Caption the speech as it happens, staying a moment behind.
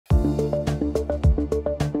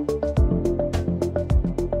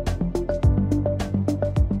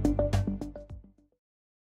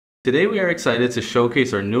Today we are excited to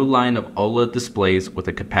showcase our new line of OLED displays with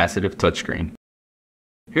a capacitive touchscreen.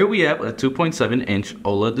 Here we have a 2.7-inch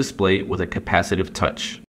OLED display with a capacitive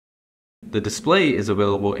touch. The display is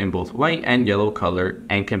available in both white and yellow color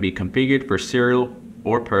and can be configured for serial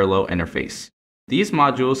or parallel interface. These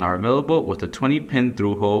modules are available with a 20-pin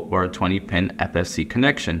through-hole or a 20-pin FSC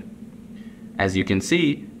connection. As you can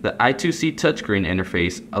see, the I2C touchscreen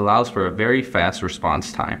interface allows for a very fast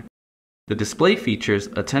response time. The display features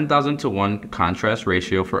a 10,000:1 contrast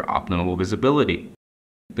ratio for optimal visibility.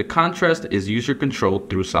 The contrast is user-controlled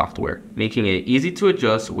through software, making it easy to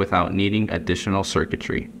adjust without needing additional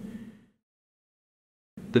circuitry.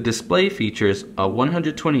 The display features a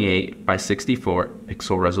 128 by 64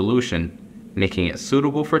 pixel resolution, making it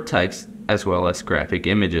suitable for text as well as graphic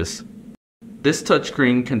images. This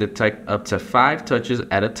touchscreen can detect up to 5 touches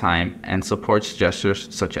at a time and supports gestures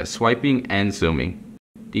such as swiping and zooming.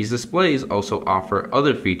 These displays also offer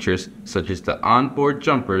other features such as the onboard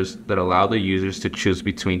jumpers that allow the users to choose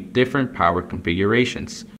between different power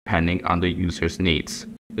configurations depending on the user's needs.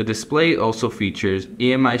 The display also features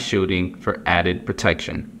EMI shielding for added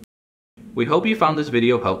protection. We hope you found this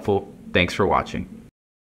video helpful. Thanks for watching.